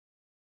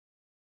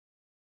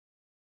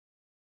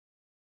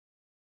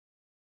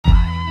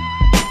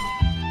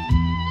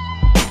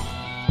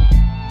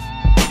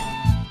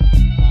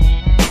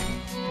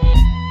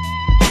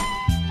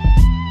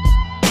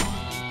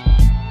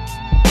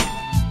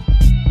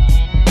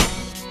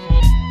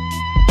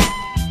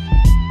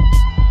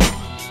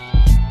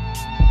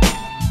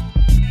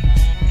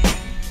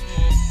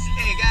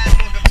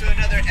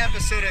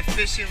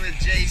Fishing with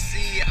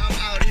JC. I'm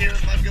out here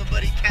with my good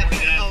buddy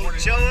Captain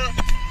Ochoa,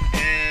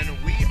 and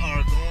we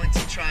are going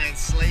to try and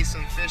slay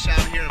some fish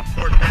out here in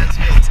Port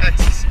Mansfield,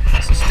 Texas.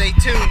 So stay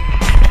tuned.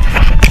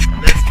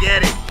 Let's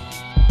get it.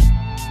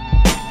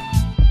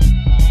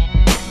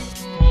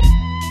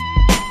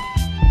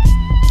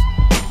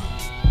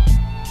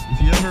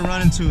 If you ever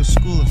run into a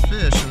school of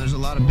fish and there's a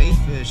lot of bait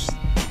fish,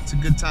 it's a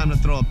good time to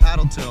throw a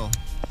paddle tail.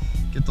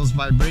 Get those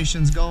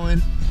vibrations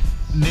going,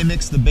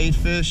 mimics the bait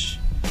fish.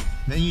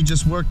 Then you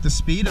just work the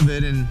speed of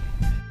it and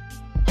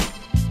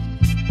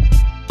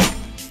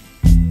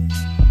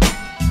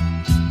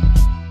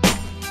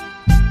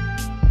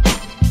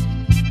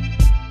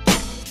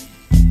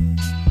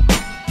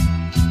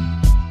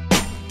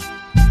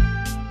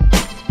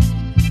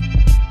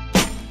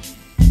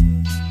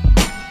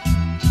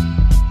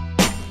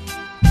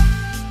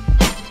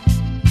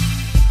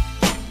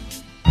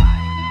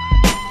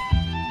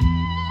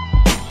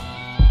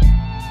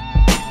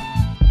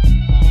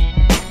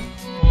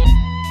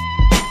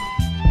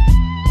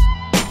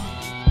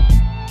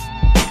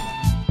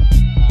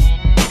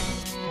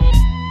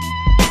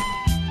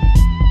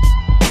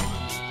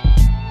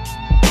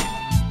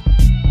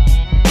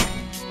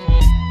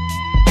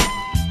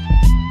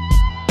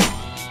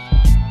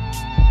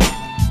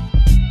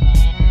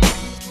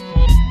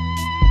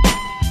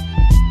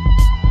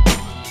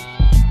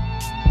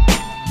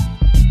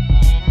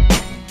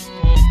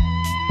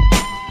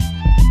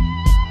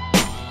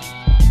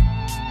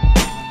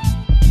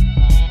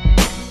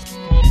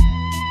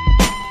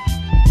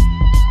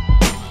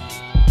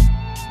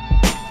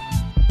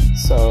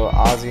So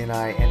Ozzy and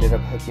I ended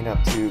up hooking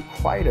up to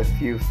quite a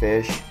few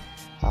fish.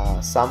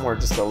 Some were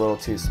just a little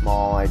too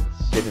small. I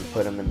didn't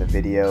put them in the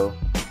video.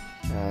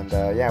 And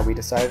yeah, we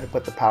decided to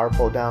put the power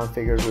pole down,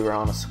 figured we were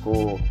on a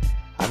school.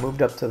 I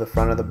moved up to the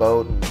front of the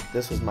boat and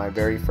this was my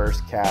very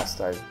first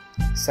cast. I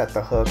set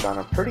the hook on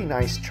a pretty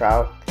nice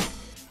trout.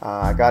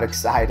 I got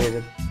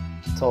excited,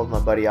 told my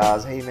buddy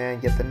Oz, hey man,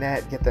 get the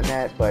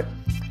net, but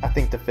I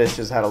think the fish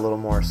just had a little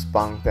more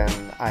spunk than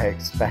I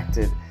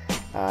expected.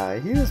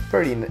 He was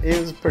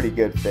a pretty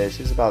good fish.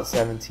 He was about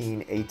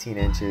 17, 18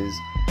 inches.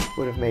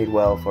 Would have made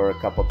well for a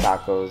couple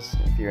tacos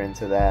if you're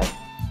into that.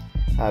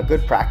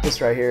 Good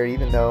practice right here,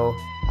 even though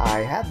I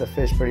had the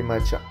fish pretty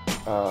much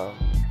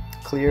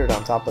cleared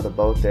on top of the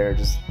boat there.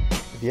 Just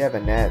if you have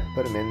a net,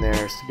 put them in there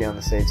just to be on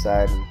the safe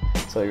side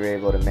until you're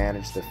able to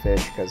manage the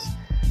fish, because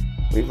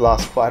we've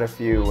lost quite a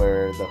few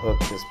where the hook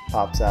just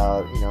pops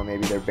out, you know,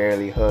 maybe they're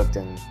barely hooked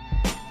and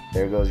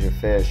there goes your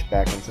fish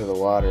back into the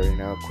water, you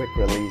know, quick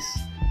release.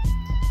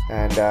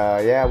 And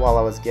yeah, while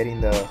I was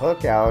getting the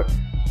hook out,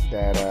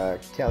 that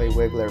Kelly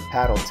Wiggler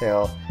paddle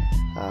tail,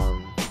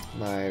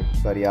 my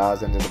buddy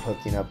Oz ended up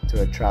hooking up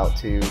to a trout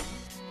too.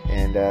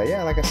 And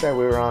yeah, like I said,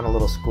 we were on a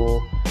little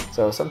school.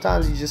 So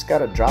sometimes you just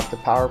gotta drop the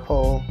power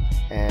pole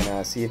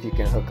and see if you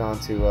can hook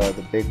onto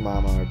the big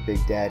mama or big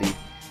daddy.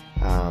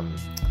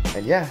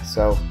 And yeah,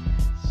 so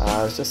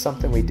it's just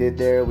something we did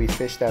there. We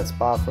fished that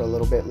spot for a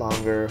little bit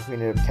longer. We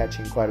ended up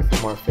catching quite a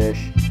few more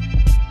fish.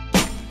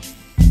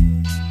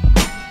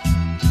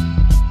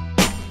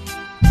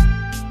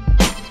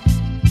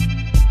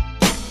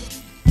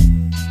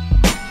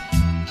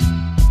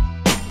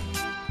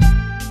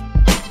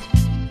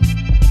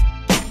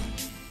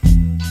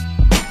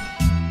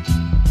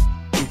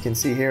 You can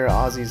see here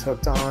Ozzy's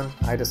hooked on.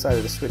 I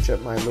decided to switch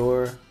up my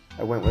lure.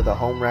 I went with a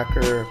home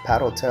wrecker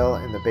paddle tail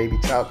in the baby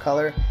trout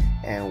color,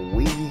 and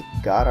we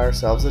got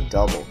ourselves a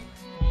double.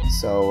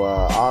 So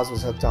Oz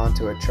was hooked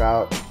onto a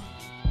trout.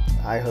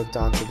 I hooked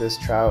onto this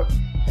trout,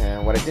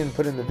 and what I didn't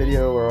put in the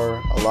video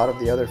were a lot of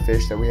the other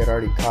fish that we had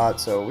already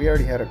caught. So we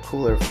already had a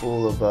cooler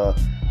full of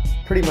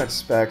pretty much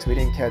specks. We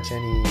didn't catch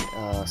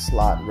any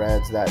slot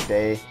reds that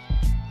day.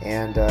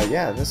 And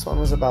yeah, this one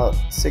was about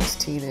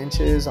 16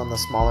 inches on the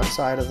smaller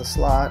side of the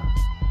slot,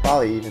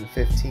 probably even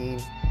 15.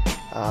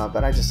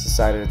 But I just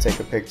decided to take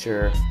a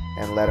picture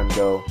and let him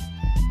go.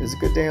 It was a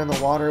good day on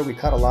the water. We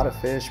caught a lot of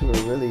fish. We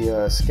were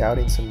really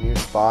scouting some new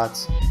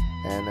spots,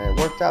 and it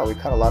worked out. We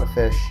caught a lot of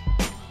fish.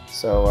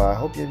 So I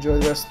hope you enjoy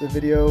the rest of the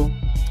video.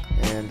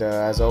 And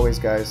as always,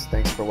 guys,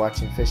 thanks for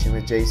watching Fishing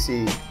with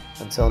JC.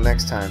 Until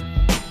next time,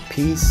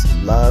 peace,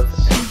 love,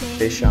 and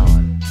fish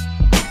on.